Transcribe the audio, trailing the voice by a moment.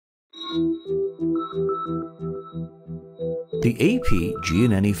The AP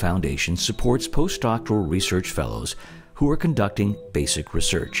Giannini Foundation supports postdoctoral research fellows who are conducting basic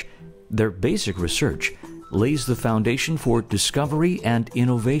research. Their basic research lays the foundation for discovery and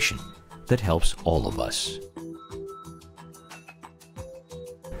innovation that helps all of us.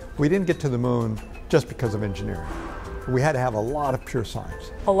 We didn't get to the moon just because of engineering. We had to have a lot of pure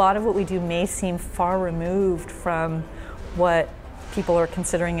science. A lot of what we do may seem far removed from what people are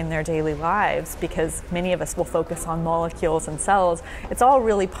considering in their daily lives, because many of us will focus on molecules and cells. It's all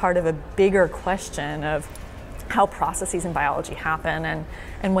really part of a bigger question of how processes in biology happen,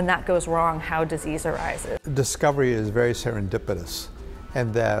 and when that goes wrong, how disease arises. Discovery is very serendipitous,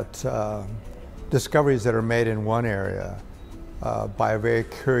 and that discoveries that are made in one area by a very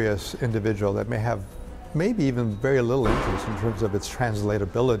curious individual that may have maybe even very little interest in terms of its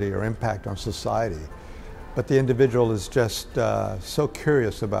translatability or impact on society, but the individual is just so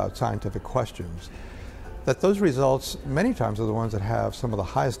curious about scientific questions that those results many times are the ones that have some of the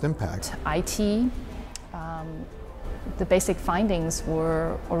highest impact. IT, the basic findings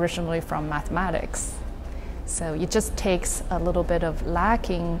were originally from mathematics. So it just takes a little bit of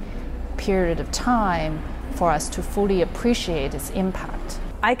lacking period of time for us to fully appreciate its impact.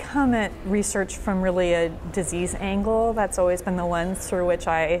 I come at research from really a disease angle. That's always been the lens through which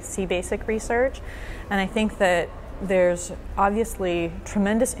I see basic research. And I think that there's obviously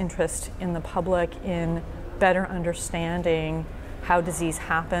tremendous interest in the public in better understanding how disease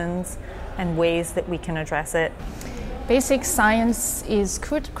happens and ways that we can address it. Basic science is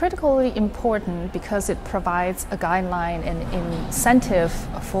critically important because it provides a guideline and incentive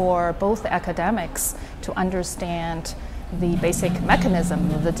for both academics to understand the basic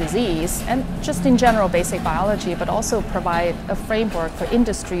mechanism of the disease and just in general basic biology, but also provide a framework for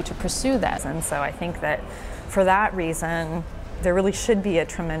industry to pursue that. And so I think that for that reason, there really should be a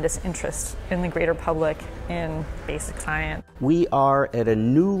tremendous interest in the greater public in basic science. We are at a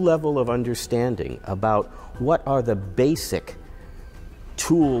new level of understanding about what are the basic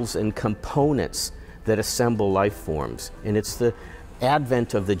tools and components that assemble life forms. And it's the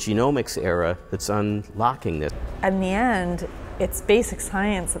advent of the genomics era that's unlocking this. In the end, it's basic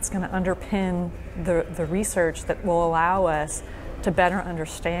science that's going to underpin the research that will allow us to better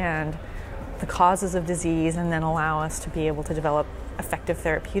understand the causes of disease and then allow us to be able to develop effective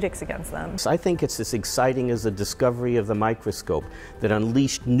therapeutics against them. So I think it's as exciting as the discovery of the microscope that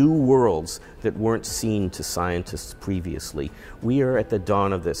unleashed new worlds that weren't seen to scientists previously. We are at the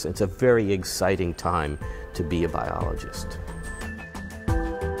dawn of this. It's a very exciting time to be a biologist.